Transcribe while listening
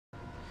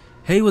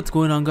Hey, what's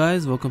going on,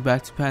 guys? Welcome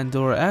back to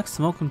Pandora X.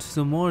 Welcome to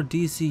some more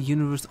DC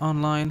Universe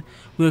Online.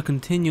 We are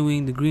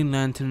continuing the Green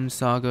Lantern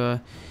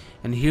saga,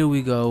 and here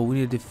we go. We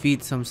need to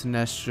defeat some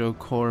Sinestro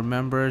core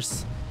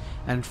members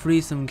and free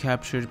some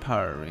captured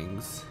power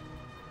rings.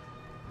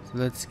 So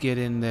let's get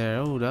in there.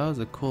 Oh, that was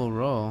a cool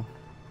roll.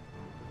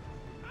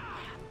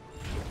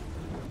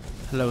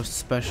 Hello,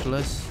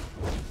 specialist.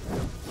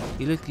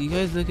 You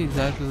guys look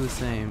exactly the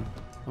same.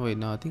 Oh wait,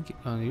 no, I think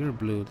you're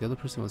blue. The other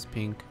person was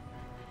pink.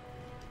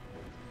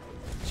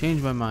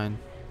 Change my mind.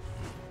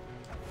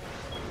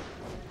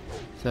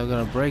 So I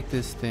gotta break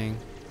this thing.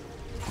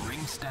 Ring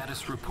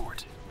status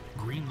report.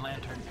 Green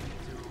Lantern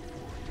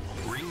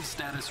 804. Ring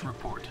status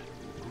report.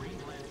 Green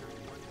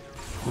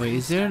Lantern. Wait,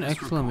 is there an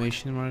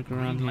exclamation mark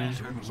around here?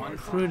 I'm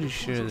pretty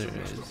sure there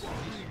is.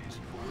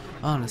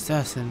 Oh, an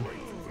assassin.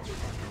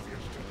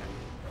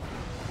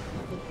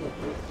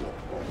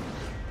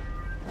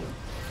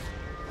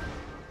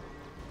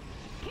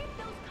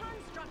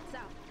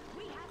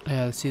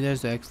 Yeah, see,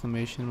 there's the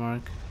exclamation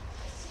mark.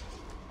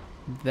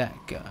 That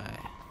guy.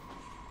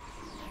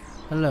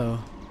 Hello.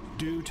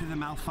 Due to the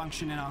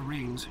malfunction in our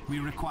rings, we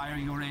require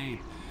your aid.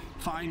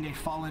 Find a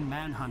fallen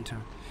manhunter.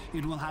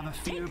 It will have a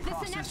fear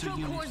processor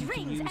unit you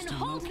can use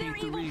to locate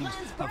the rings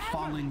of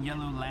fallen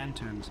yellow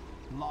lanterns.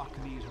 Lock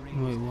these rings.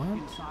 Wait, what?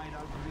 Inside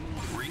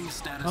our Ring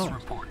status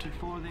report.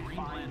 before they Green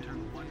find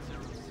Lantern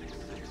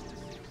 1066.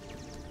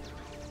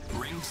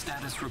 Ring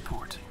status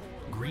report.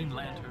 Green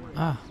Lantern.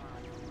 Ah.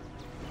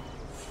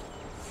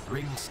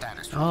 Ring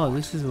status Oh, report.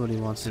 this is what he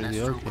wants to do.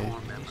 Sinestro Okay. core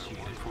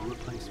initiated for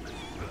replacement.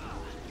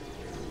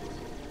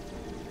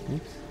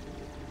 Oops.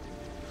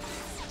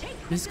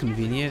 This is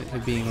convenient,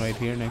 it being right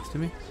here next to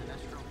me.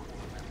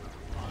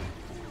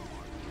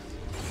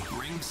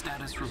 Ring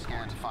status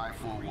report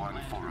 541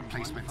 for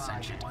replacement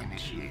section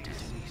initiated.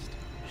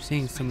 You're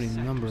seeing so many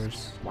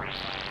numbers.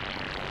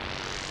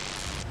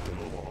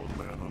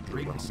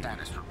 Ring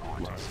status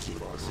report.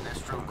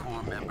 Sinestro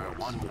core member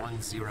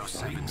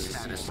 1107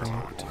 status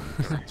report.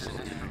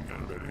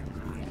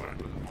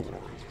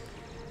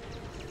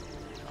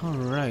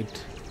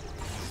 Alright.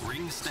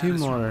 Ring status Two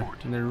more,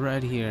 report. and they're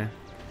right here.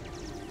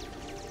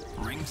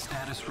 Ring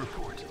status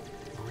report.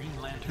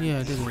 Green Lantern. Yeah,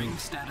 I did it. Ring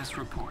status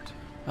report.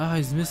 Ah,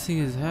 he's missing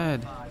his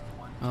head.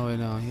 Oh wait,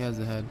 no, he has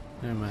a head.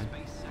 Never mind.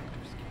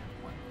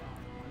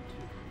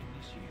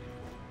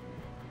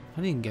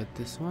 I didn't get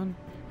this one.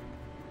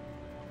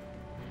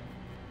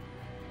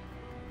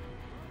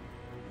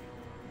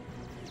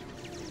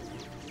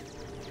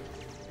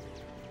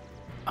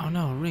 Oh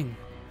no, ring.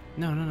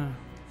 No, no, no.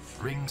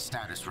 Ring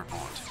status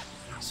report.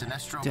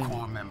 Sinestro Damn.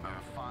 core member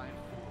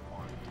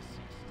 541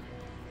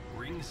 deceased.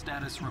 Ring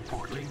status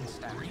report. Ring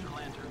status. Green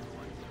Lantern.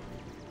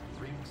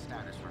 Ring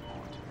status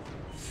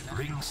report.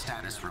 Ring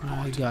status report.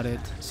 I got it.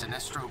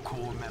 Sinestro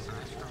core member.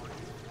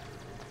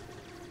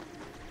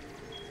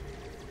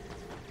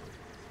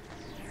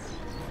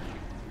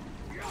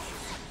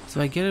 So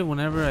I get it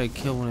whenever I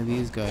kill one of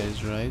these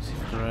guys, right?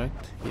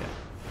 Correct? Yeah.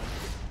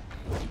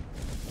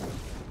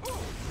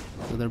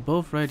 So they're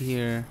both right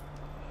here.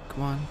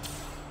 Come on.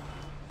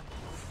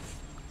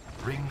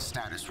 Ring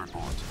status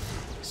report.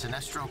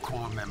 Sinestro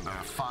core member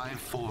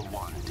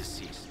 541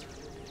 deceased.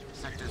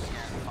 Sector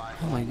scan 541.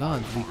 Oh my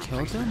god, we for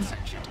killed him? replacement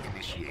section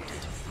initiated.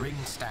 Ring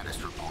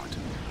status report.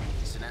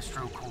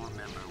 Sinestro core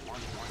member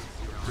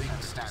 110.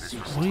 Ring status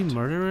report. 20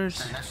 murderers?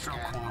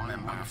 Sinestro core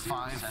member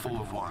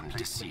 541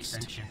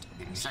 deceased.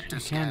 Sector You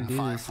scan can't do this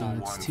one, it's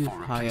 541 too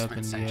for high up in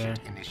replacement the air.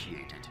 section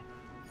initiated.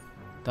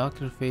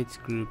 Dr. Fate's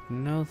group.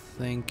 No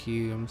thank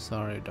you. I'm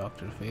sorry,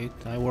 Dr. Fate.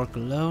 I work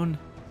alone.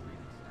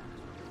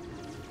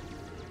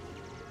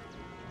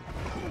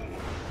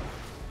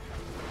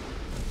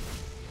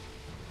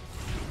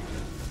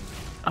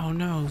 Oh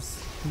no,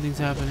 something's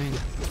happening.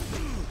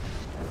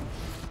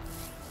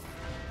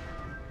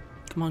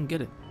 Come on,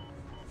 get it.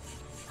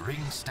 Ring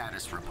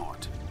status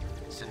report.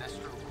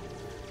 Sinestro.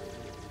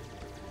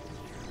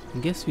 I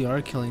guess we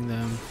are killing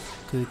them,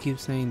 because it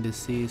keeps saying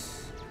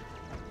deceased.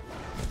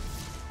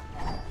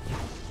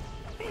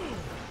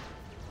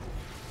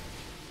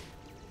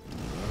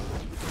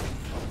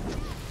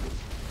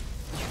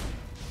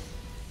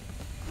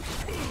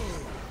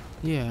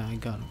 Yeah, I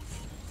got him.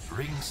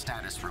 Ring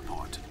status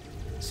report.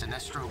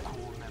 Sinestro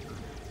core member.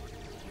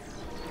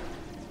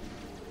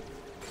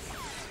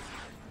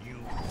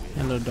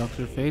 Hello,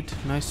 Dr. Fate.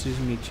 Nice to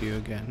meet you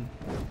again.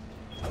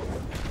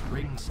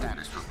 Ring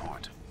status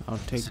report. I'll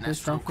take this,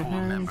 Sinestro Dr. core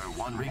Hands. member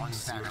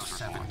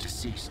 1107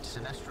 deceased.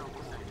 Sinestro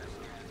core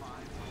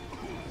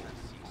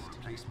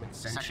replacement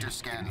sector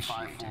scan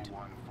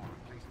 541 for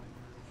replacement.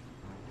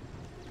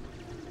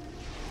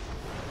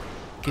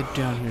 Get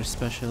down here,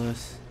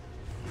 specialist.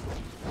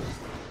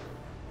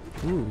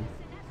 Ooh,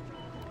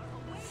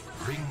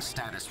 Ring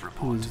status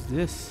report. who's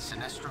this?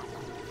 Sinestro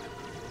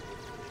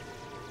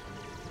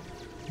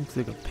Looks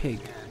like a pig.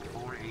 scan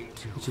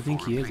 482 Which I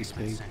think for he is a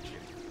replacement pig. section.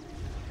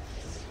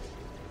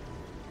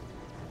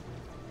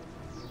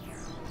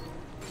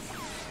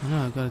 Oh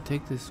no, I gotta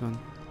take this one.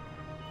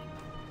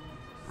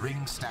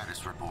 Ring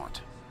status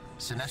report.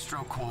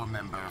 Sinestro Corps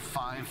member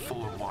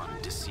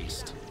 541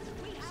 deceased.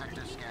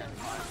 Sector scan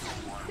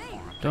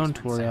 541 for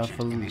Don't worry, Alpha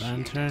replacement section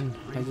Lantern.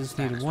 initiated. I just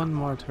need Status one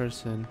more report.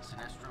 person.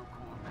 Sinestro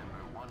Corps member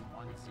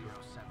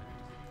 1107.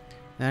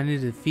 And I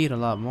need to defeat a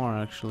lot more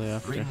actually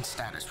after. Ring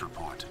status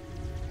report.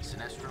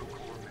 Sinestro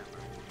Corps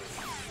member.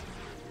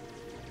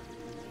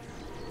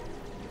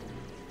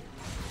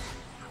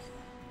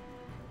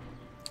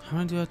 How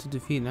many do I have to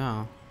defeat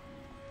now?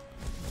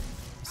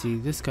 See,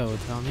 this guy will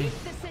tell me.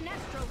 Keep the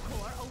Sinestro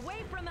Corps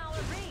away from our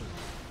ring.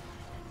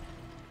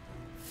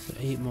 So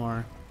 8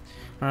 more.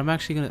 Or I'm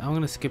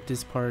gonna skip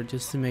this part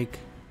just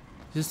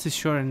to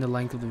shorten the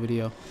length of the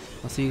video.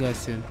 I'll see you guys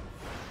soon.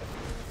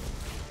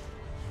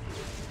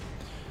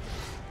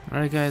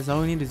 Alright guys,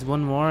 all we need is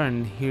one more,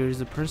 and here's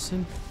the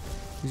person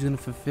who's gonna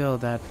fulfill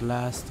that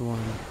last one.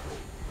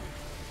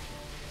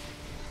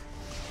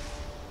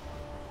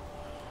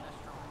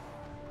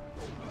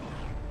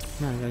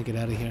 Man, I gotta get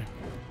out of here.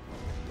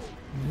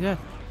 Yeah.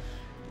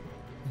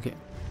 Okay.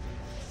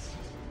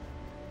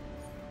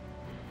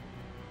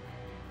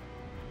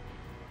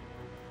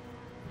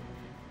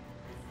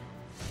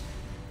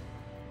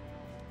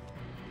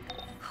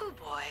 Oh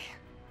boy.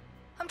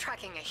 I'm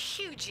tracking a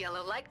huge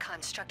yellow light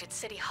construct at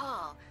City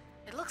Hall.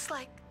 It looks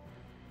like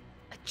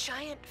a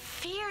giant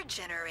fear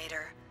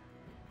generator.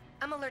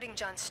 I'm alerting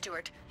John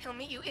Stewart. He'll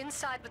meet you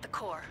inside with the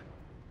core.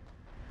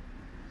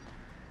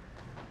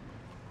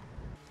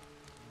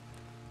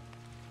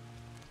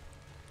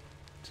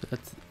 So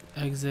that's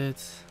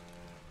exit.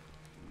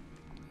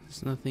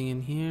 There's nothing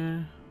in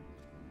here.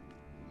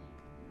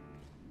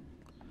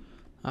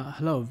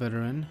 Hello,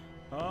 veteran.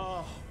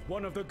 Ah,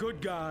 one of the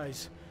good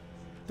guys.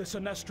 The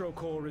Sinestro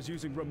Corps is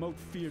using remote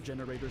fear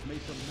generators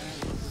made from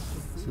man.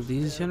 So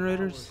these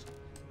generators?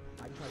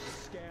 I tried to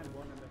scan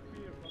one and the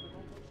fear from it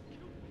almost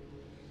killed me.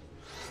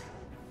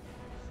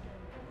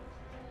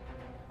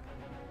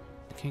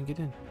 I can't get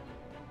in.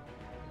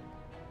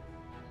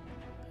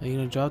 Are you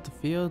gonna drop the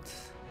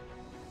fields?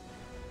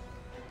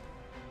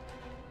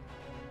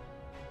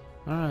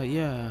 Alright,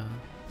 yeah.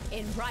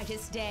 In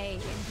brightest day, in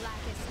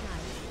blackest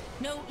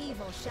night, no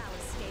evil shall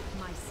escape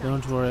my sight.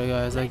 Don't worry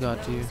guys, I Let got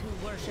those you.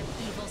 who worship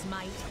evil's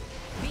might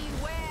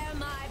beware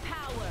my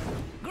power.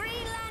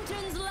 Green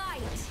Lantern's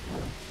light.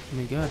 Oh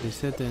my god, they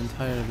said the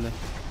entire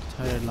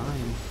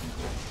line.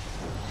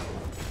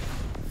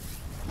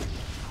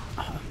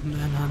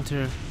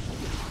 Manhunter.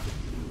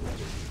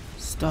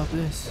 Stop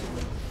this.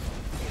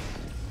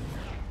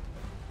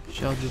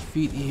 Shall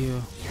defeat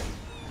you.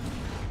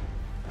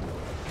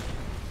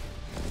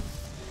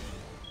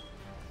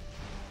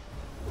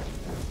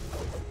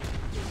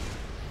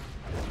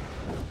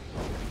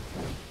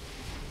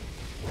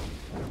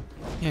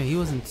 Yeah, he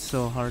wasn't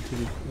so hard to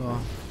oh,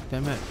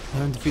 damn it. I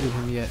haven't defeated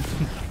him yet.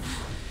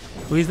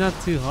 Well, he's not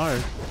too hard.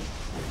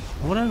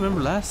 What I remember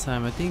last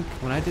time, I think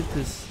when I did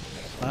this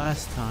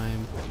last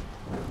time,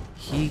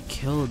 he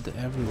killed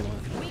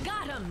everyone. We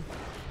got him.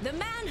 The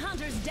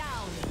Manhunter's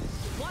down.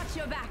 Watch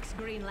your backs,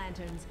 Green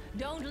Lanterns.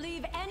 Don't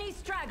leave any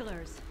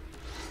stragglers.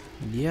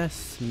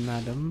 Yes,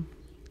 madam.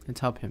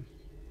 Let's help him.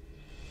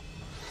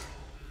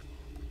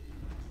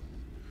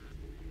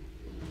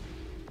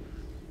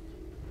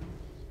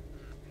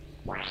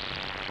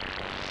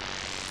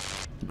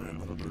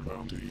 Manhunter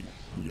bounty,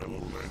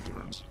 Yellow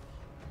Lanterns.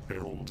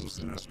 Heralds of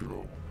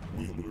Sinestro,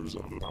 wielders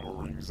of the power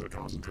rings that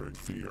concentrate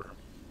fear.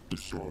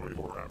 Destroy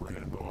or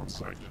apprehend on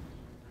sight.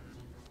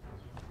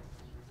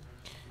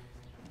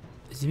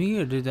 Is it me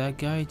or did that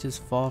guy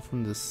just fall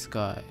from the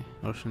sky?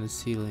 Or from the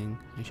ceiling,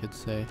 I should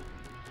say.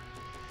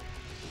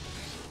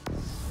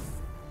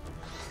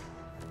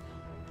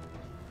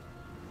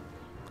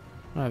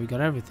 Alright, we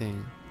got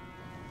everything.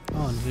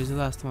 Oh, and here's the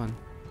last one.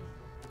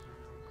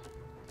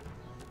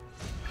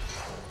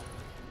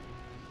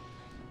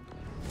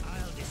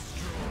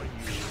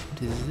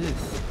 What is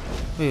this?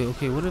 Wait,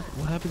 okay, what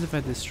happens if I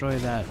destroy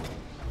that?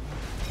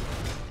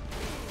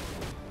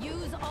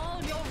 Use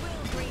all your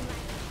will, Green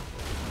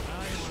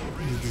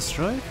Lantern. Is it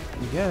destroyed?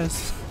 I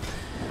guess.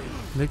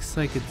 Looks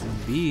like it's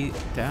beat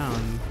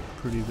down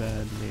pretty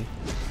badly.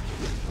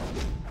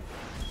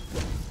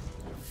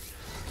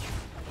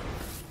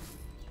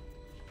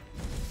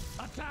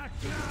 Attack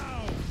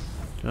now!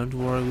 Don't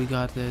worry, we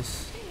got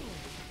this.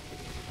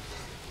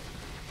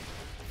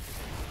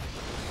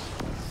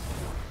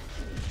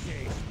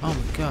 Oh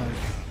my god.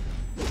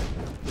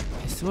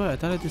 I swear, I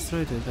thought I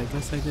destroyed it. I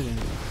guess I didn't.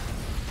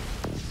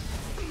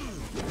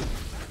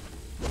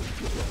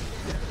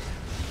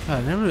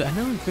 God, I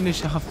never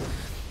finish off.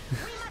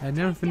 I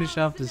never finish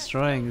off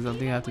destroying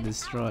something I have to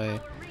destroy.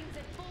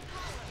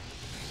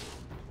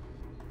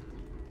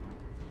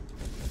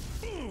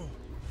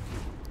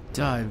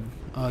 Die.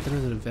 Oh, I thought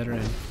it was a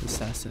veteran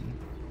assassin.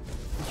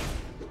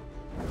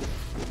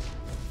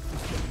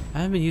 I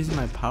haven't been using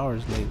my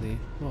powers lately.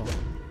 Whoa.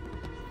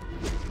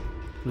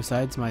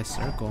 Besides my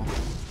circle.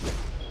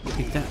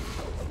 Take that.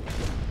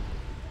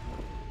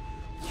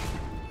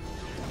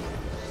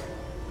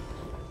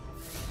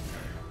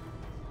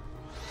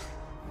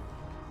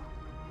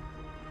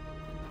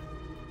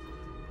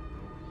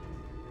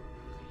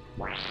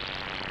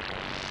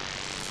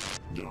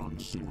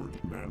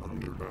 Stewart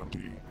Manhunter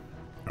bounty.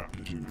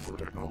 Aptitude for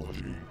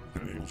technology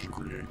and able to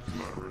create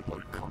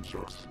elaborate-like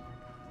constructs.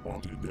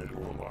 Wanted dead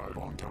or alive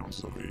on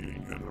counts of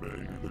aiding and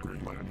abetting the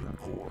Green Lantern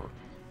Corps.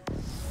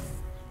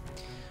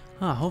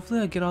 Huh,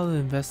 hopefully I get all the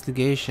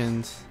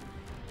investigations.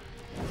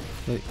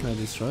 Wait, can I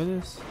destroy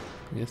this?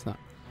 I guess not.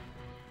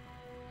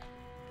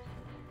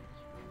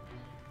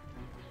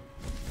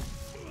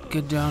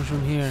 Get down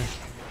from here.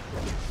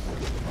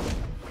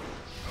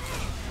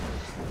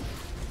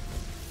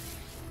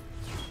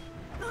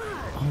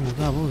 Oh my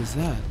god, what was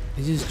that?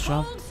 They just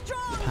dropped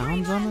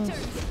pounds on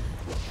us?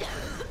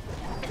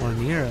 Or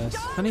near us?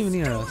 Not even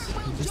near us.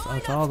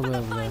 It's all the way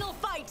over there.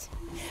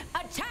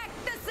 Attack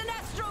the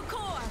Sinestro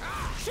Corps!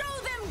 Show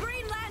them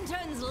Green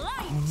Lantern's light!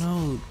 Oh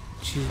no,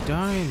 she's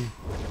dying.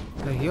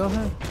 Can I heal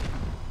her?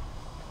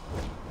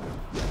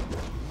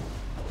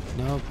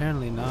 No,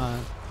 apparently not.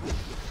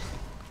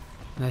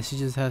 Unless she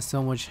just has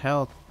so much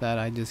health that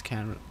I just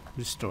can't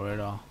restore it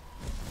all.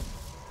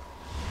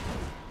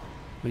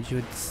 Which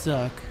would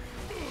suck.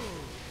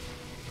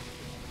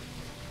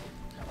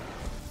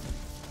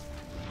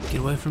 Get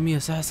away from me,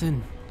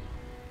 assassin!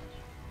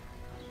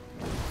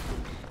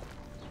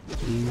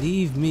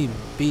 Leave me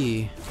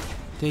be.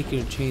 Take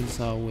your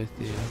chainsaw with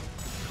you.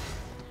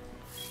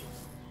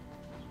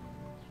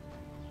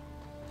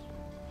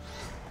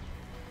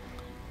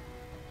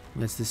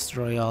 Let's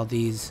destroy all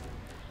these.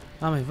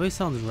 Oh, my voice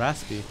sounds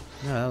raspy.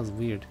 No, that was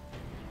weird.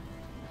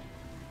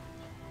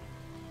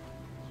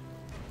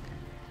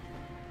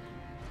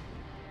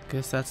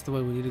 Guess that's the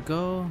way we need to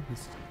go.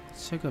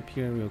 Let's check up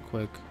here real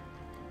quick.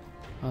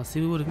 I'll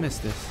see, we would have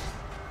missed this.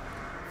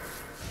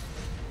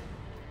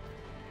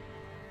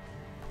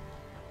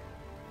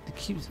 It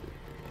keeps...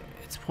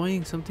 It's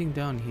pointing something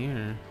down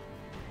here.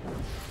 Am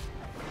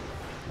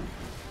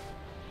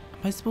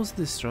I supposed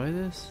to destroy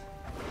this?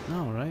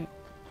 No, right? Am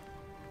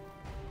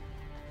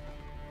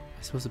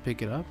I supposed to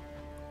pick it up?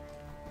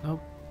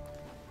 Nope.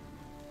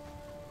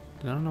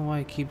 I don't know why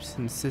it keeps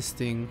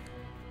insisting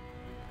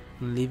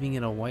on leaving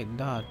it a white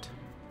dot.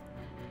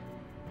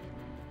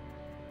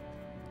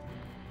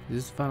 Is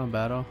this the final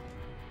battle?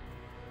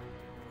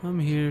 I'm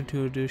here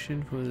to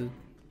audition for the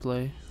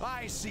play.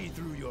 I see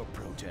through your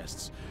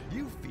protests.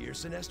 You fear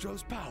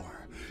Sinestro's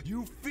power.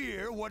 You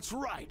fear what's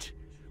right.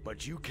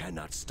 But you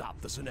cannot stop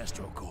the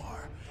Sinestro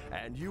Corps.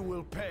 And you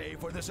will pay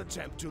for this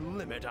attempt to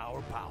limit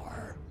our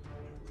power.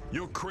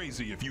 You're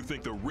crazy if you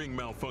think the ring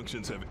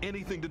malfunctions have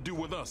anything to do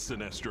with us,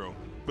 Sinestro.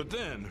 But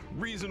then,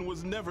 reason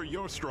was never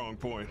your strong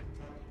point.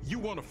 You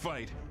want to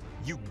fight,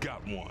 you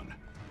got one.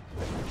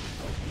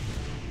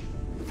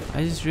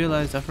 I just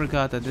realized I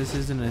forgot that this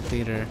isn't a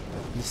theater.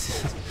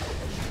 This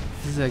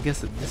is I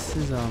guess this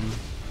is God,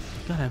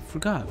 I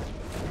forgot.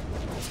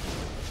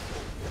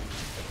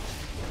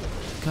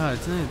 God,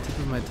 it's on the tip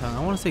of my tongue.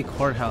 I want to say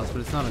courthouse,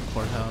 but it's not a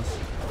courthouse.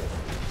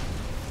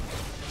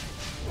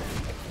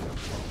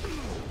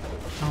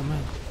 Oh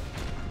man.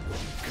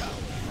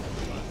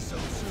 Not so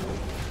soon.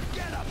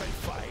 Get up and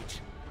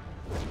fight.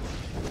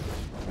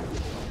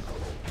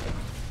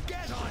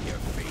 Get on your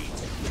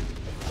feet.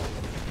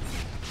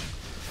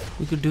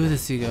 We could do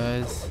this, you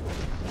guys.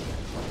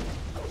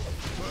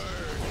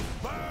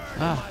 Burn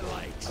Ah. my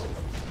light.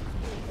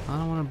 I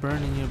don't want to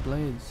burn in your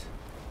blades.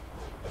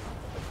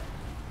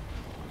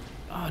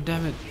 Oh,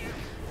 damn it.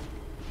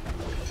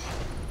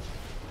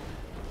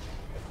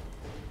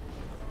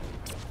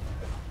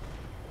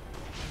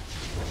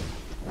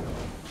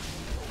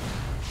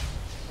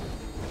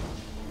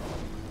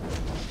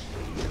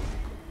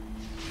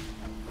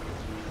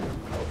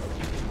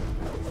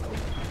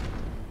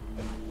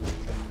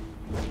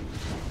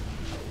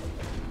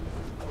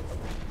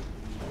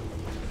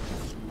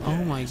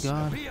 Oh my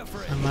god,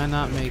 I might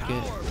not make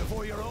it.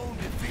 Before your own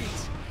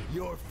defeat.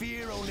 Your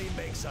fear only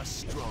makes us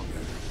stronger.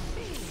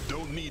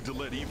 Don't need to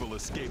let evil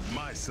escape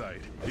my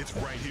sight. It's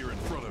right here in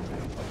front of me.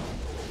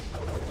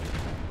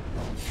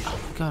 Oh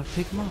my god,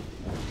 pick him up.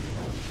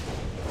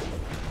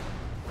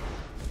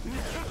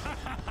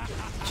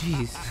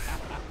 Jeez.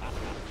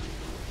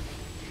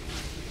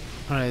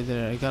 Alright,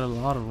 there, I got a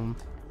lot of them.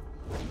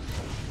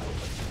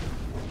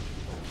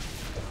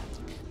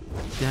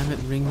 Damn it,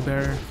 ring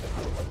bearer.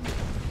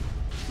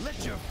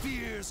 Let your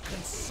fears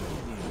consume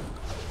you.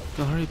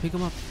 Go, hurry, pick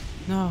him up.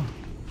 No.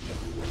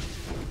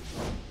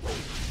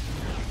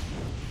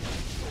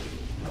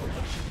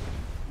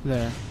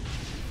 There.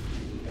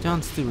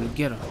 John Stewart,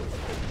 get up.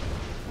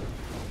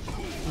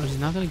 Oh, he's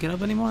not gonna get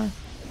up anymore?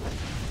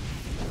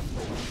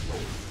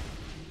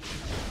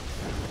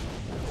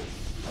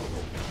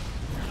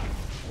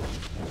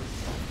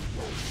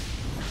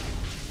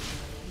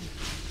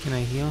 Can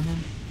I heal him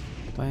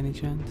by any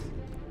chance?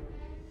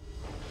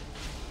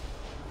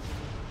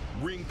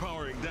 Ring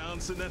powering down,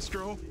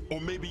 Sinestro?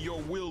 Or maybe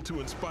your will to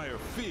inspire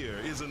fear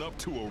isn't up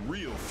to a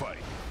real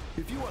fight.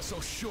 If you are so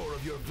sure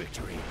of your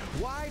victory,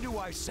 why do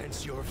I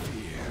sense your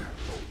fear?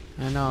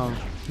 I know.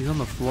 He's on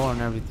the floor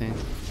and everything.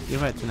 You're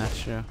right,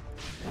 Sinestro.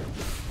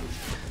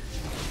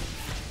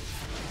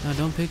 No,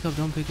 don't pick up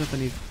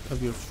any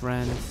of your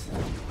friends.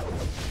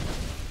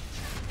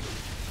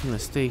 I'm gonna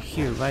stay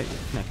here right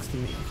next to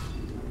me.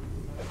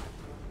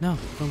 No,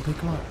 don't pick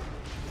him up.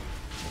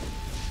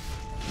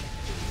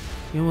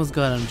 You almost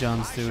got him,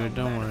 John Stewart.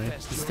 Don't worry.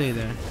 Just stay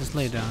there. Just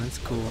lay down. It's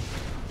cool.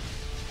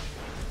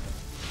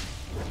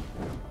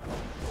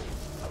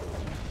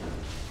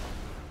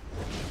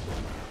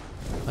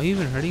 Are you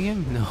even hurting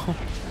him? No.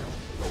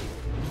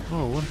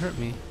 Whoa, what hurt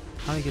me?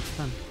 How did I get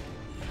stunned?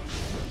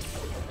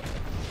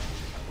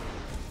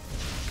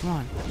 Come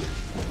on.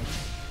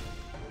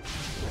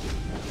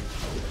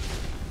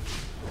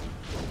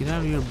 Get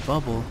out of your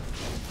bubble.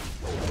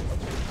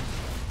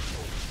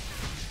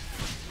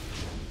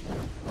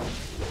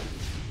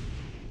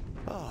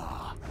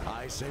 Ah,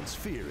 I sense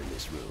fear in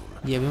this room.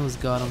 Yeah, we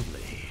almost got him.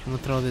 I'm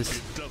gonna throw this.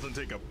 It doesn't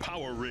take a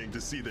power ring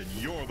to see that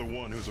you're the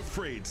one who's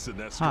afraid,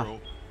 Sinestro. Huh.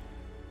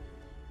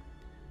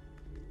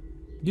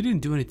 You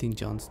didn't do anything,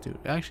 John Stewart.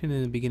 Actually,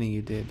 in the beginning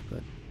you did,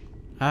 but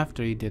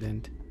after you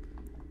didn't.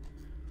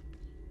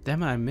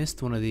 Damn it, I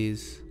missed one of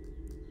these.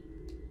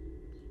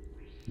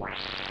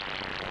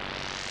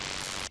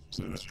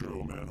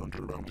 Sinestro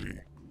Manhunter Bounty,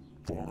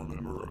 former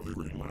member of the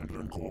Green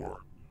Lantern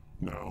Corps,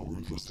 now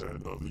ruthless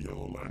head of the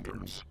Yellow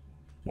Lanterns.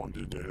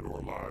 Wanted dead or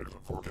alive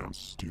for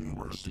counts too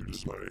numerous to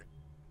display.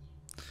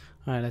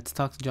 Alright, let's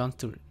talk to John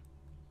Stewart.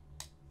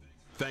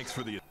 Thanks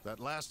for the... That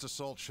last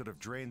assault should have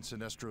drained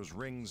Sinestro's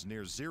rings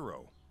near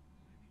zero.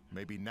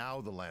 Maybe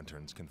now the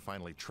Lanterns can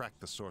finally track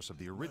the source of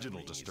the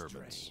original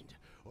disturbance.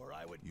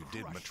 You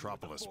did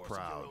Metropolis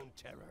proud,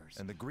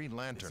 and the Green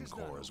Lantern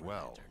Corps as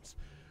well.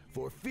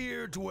 For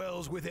fear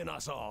dwells within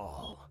us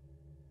all.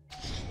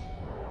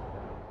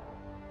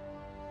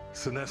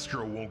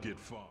 Sinestro won't get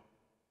far.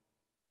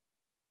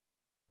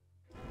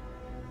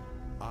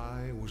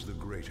 I was the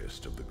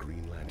greatest of the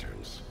Green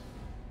Lanterns.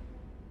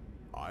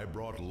 I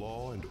brought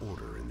law and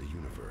order in the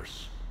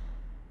universe.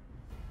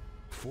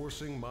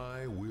 Forcing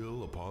my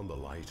will upon the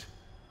light,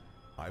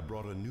 I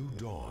brought a new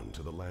dawn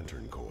to the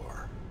Lantern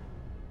Corps.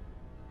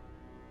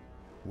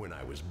 When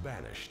I was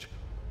banished,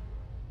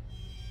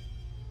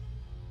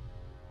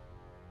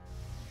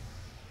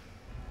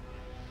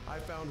 I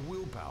found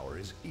willpower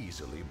is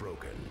easily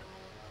broken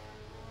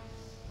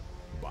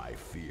by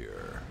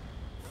fear.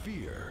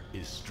 Fear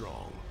is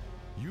strong.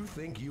 You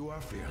think you are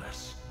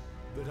fearless,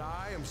 that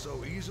I am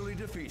so easily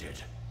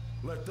defeated.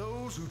 Let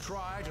those who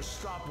try to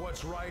stop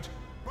what's right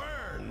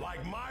burn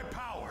like my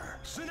power,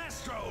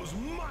 Sinestro's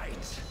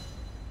might!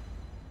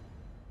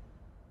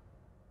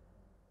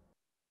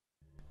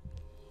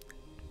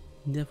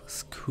 That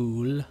was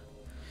cool.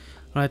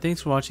 Alright,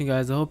 thanks for watching,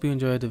 guys. I hope you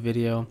enjoyed the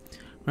video.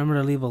 Remember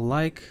to leave a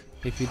like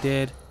if you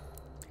did.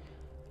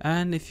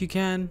 And if you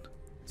can,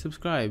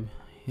 subscribe.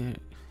 Yeah,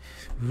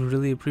 we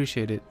really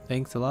appreciate it.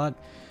 Thanks a lot.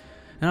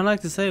 And I'd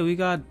like to say we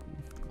got,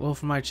 well,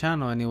 for my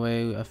channel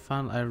anyway,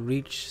 I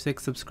reached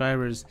 6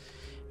 subscribers.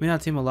 It may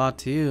not seem a lot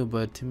to you,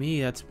 but to me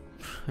that's,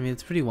 I mean,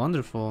 it's pretty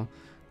wonderful.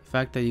 The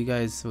fact that you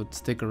guys would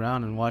stick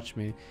around and watch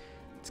me.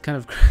 It's kind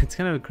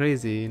of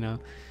crazy, you know.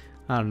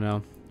 I don't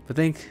know. But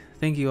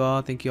thank you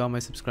all my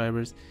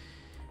subscribers.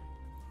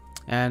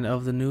 And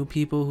of the new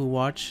people who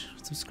watch,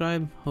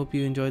 subscribe. Hope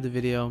you enjoyed the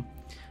video.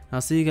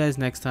 I'll see you guys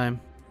next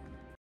time.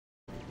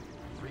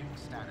 Ring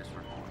status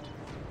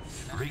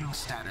report. Ring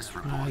status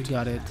report. I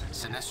got it.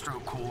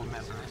 Sinestro Corps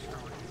member.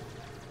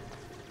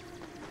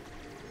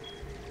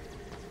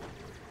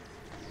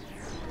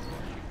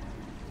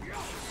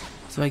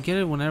 So I get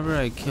it whenever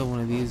I kill one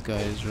of these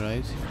guys,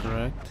 right?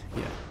 Correct?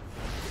 Yeah.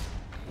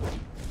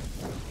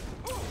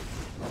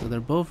 So they're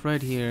both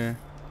right here.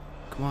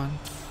 Come on.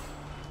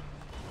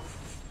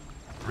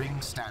 Ring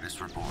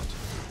status report.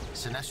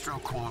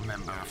 Sinestro Corps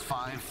member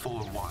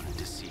 541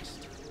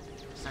 deceased.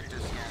 Sector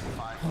scan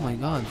 5. Oh my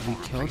god, we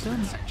killed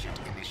him? Section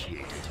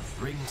initiated.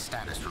 Ring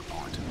status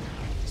report.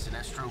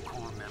 Sinestro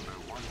Corps member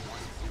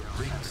 110.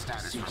 Ring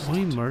status report. Are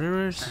we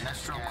murderers?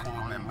 Sinestro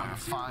Corps member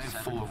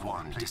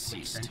 541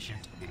 deceased.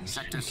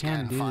 Sector You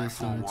scan can't do this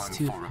when it's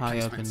too high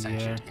up in the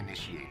air.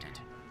 Initiated.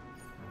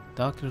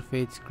 Dr.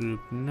 Fate's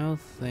group. No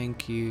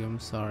thank you. I'm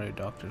sorry,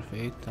 Dr.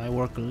 Fate. I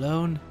work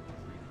alone.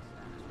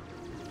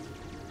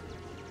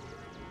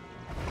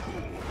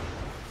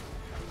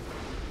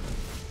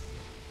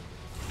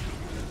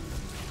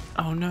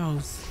 Oh no,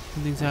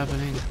 something's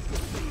happening.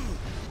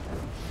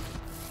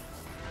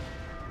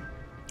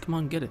 Come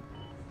on, get it.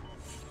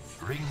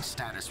 Ring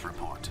status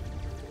report.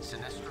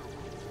 Sinestro.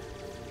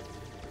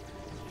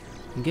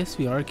 I guess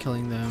we are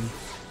killing them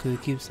because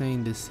it keeps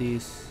saying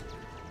deceased.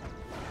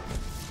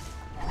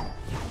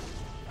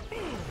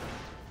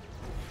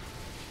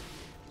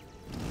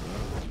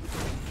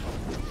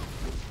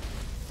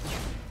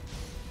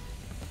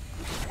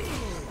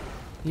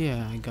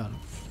 Yeah, I got him.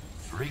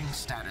 Ring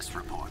status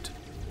report.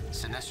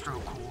 Sinestro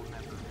Corps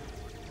member.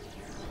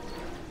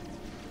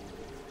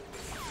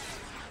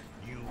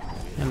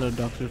 Hello,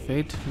 Dr.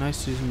 Fate.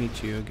 Nice to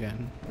meet you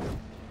again.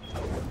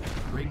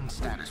 Ring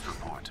status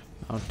report.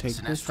 I'll take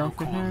this Sinestro off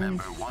your Corps hands.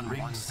 member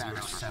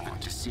 1107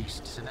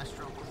 deceased.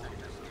 Sinestro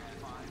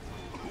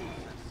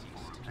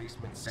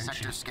replacement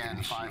sector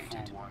scan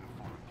 541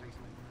 for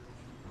replacement.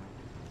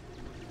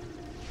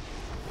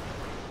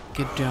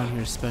 Get down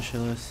here,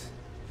 specialist.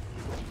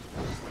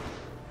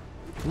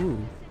 Ooh.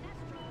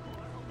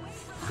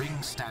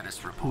 Ring status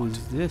Who report.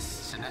 is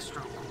this?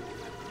 Sinestro.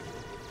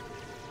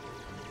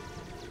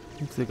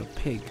 Looks like a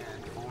pig.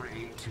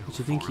 Which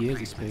I think he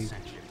is a pig.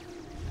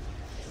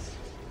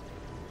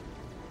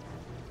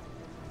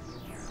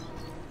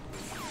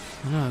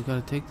 No, I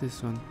gotta take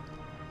this one.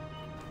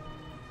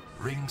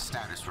 Ring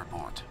status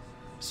report.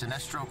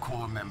 Sinestro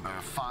Corps member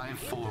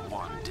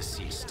 541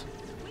 deceased.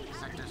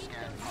 Sector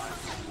scan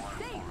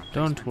 541.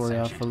 Don't worry,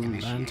 Alpha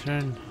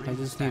Lantern. I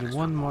just need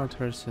one more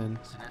person.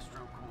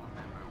 Sinestro Corps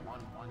member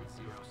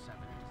 1107.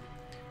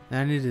 And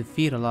I need to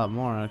defeat a lot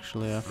more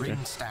actually after.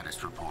 Ring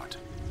status report.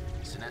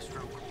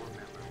 Sinestro Corps member.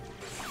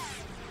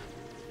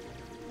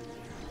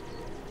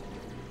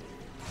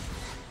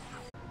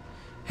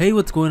 Hey,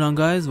 what's going on,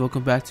 guys?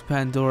 Welcome back to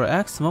Pandora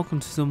X.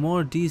 Welcome to some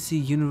more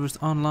DC Universe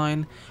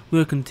Online. We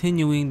are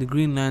continuing the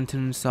Green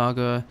Lantern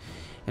saga,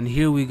 and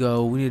here we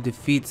go. We need to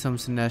defeat some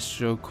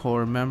Sinestro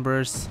Corps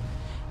members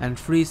and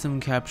free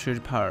some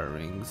captured power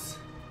rings.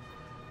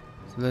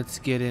 So let's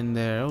get in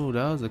there. Oh,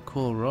 that was a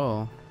cool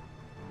roll.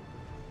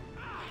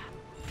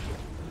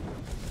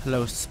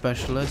 Hello,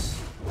 specialist.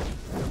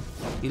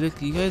 You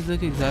guys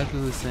look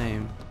exactly the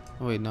same.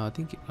 Oh wait, no, I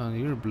think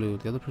you're blue.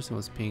 The other person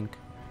was pink.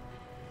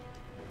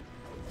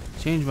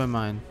 Change my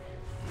mind.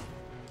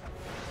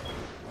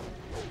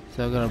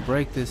 So I gotta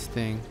break this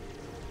thing.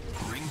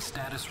 Ring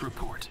status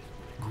report.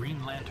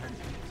 Green Lantern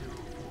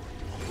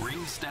 804.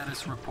 Ring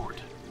status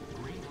report.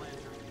 Green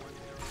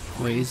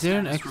Lantern. Wait, is there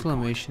an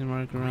exclamation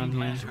mark around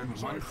here?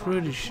 I'm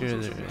pretty sure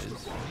there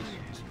is.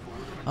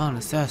 Oh, an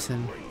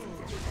assassin.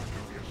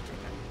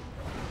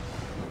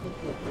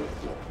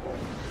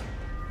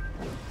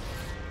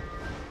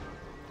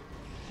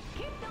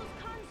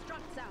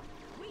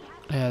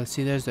 Yeah,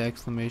 see, there's the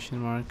exclamation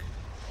mark.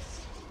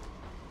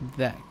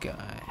 That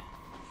guy.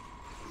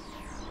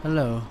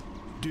 Hello.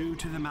 Due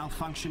to the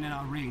malfunction in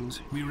our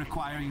rings, we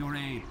require your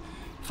aid.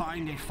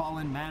 Find a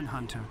fallen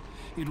manhunter.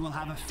 It will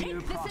have a fear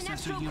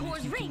processor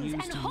unit you can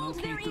use to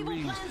locate the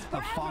rings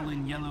of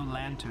fallen yellow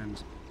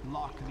lanterns.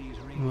 Lock these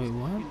rings. Wait,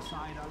 what?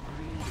 Inside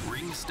our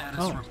ring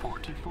status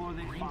report. Before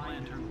they Green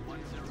find Lantern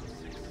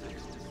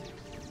 1066.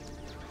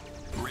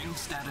 Ring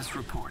status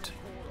report.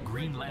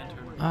 Green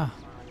Lantern. Ah.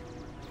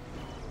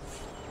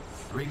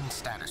 Ring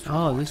status Oh,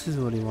 report. this is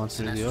what he wants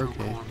to do.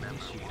 Okay.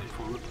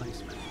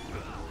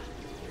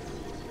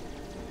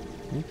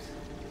 Oops.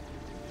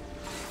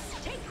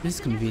 This is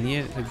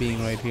convenient, it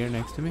being right here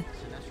next to me.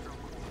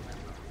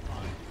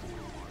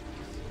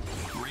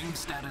 Ring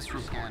status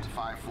report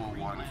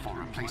 541 for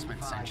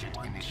replacement sentient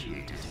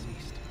initiated.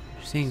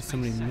 You're seeing so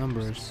many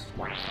numbers.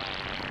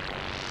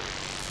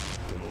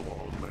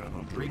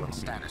 Ring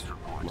status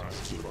report.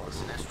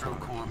 Sinestro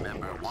Corps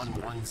member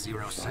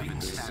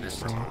 1107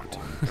 status report.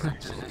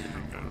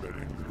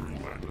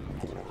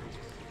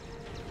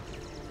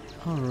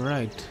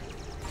 Alright.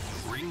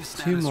 Ring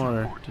status Two more,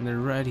 report. and they're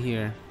right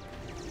here.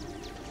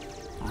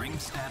 Ring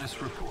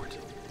status report.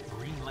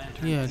 Green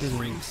Lantern. Yeah, I did.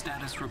 Ring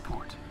status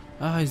report.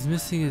 Ah, he's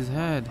missing his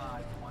head.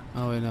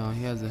 Oh wait, no,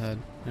 he has a head.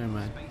 Never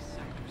mind.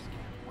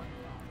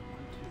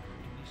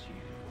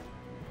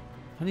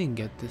 I didn't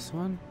get this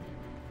one.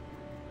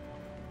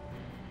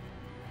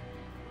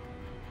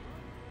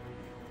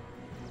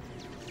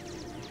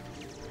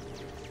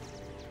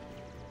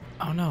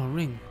 Oh no,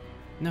 ring.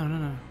 No, no,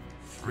 no.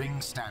 Ring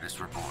status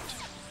report.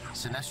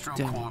 Sinestro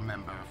Damn. Corps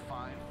member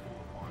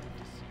 541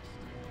 deceased.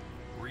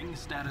 Ring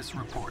status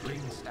report.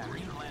 Ring status.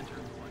 Green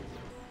Lantern.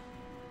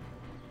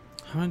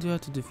 How many do I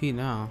have to defeat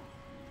now?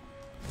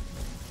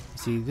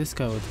 See, this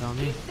guy will tell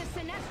me. Keep the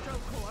Sinestro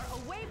Corps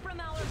away from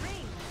our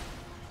ring.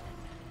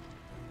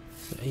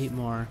 So 8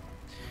 more.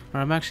 Or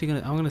I'm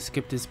gonna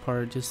skip this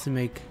part just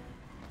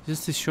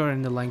to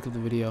shorten the length of the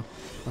video.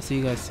 I'll see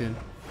you guys soon.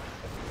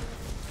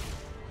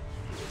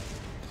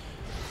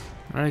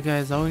 Alright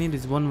guys, all we need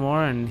is one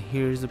more, and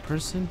here's the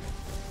person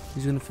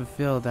who's gonna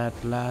fulfill that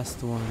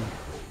last one.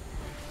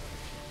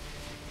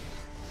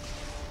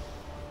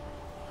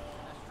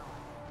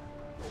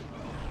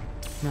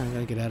 Man, I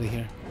gotta get out of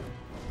here.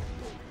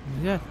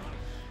 Yeah.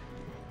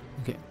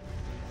 Okay.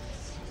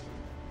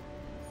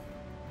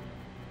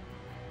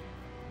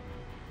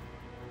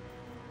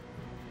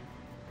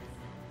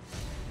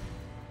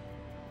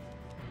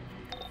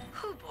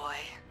 Oh boy.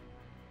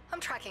 I'm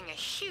tracking a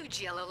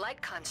huge yellow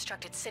light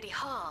construct at City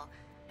Hall.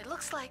 It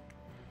looks like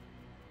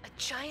a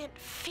giant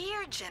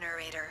fear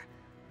generator.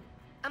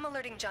 I'm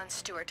alerting John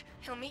Stewart.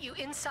 He'll meet you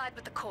inside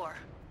with the core.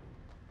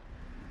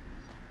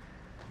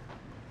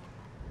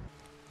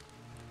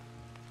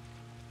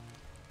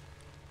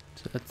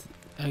 So that's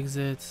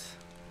exit.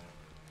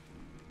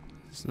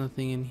 There's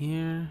nothing in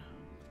here.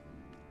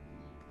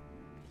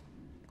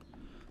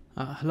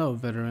 Hello,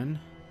 veteran.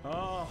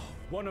 Ah,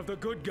 one of the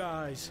good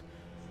guys.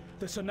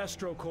 The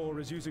Sinestro Corps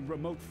is using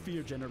remote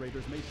fear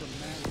generators made from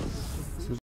man.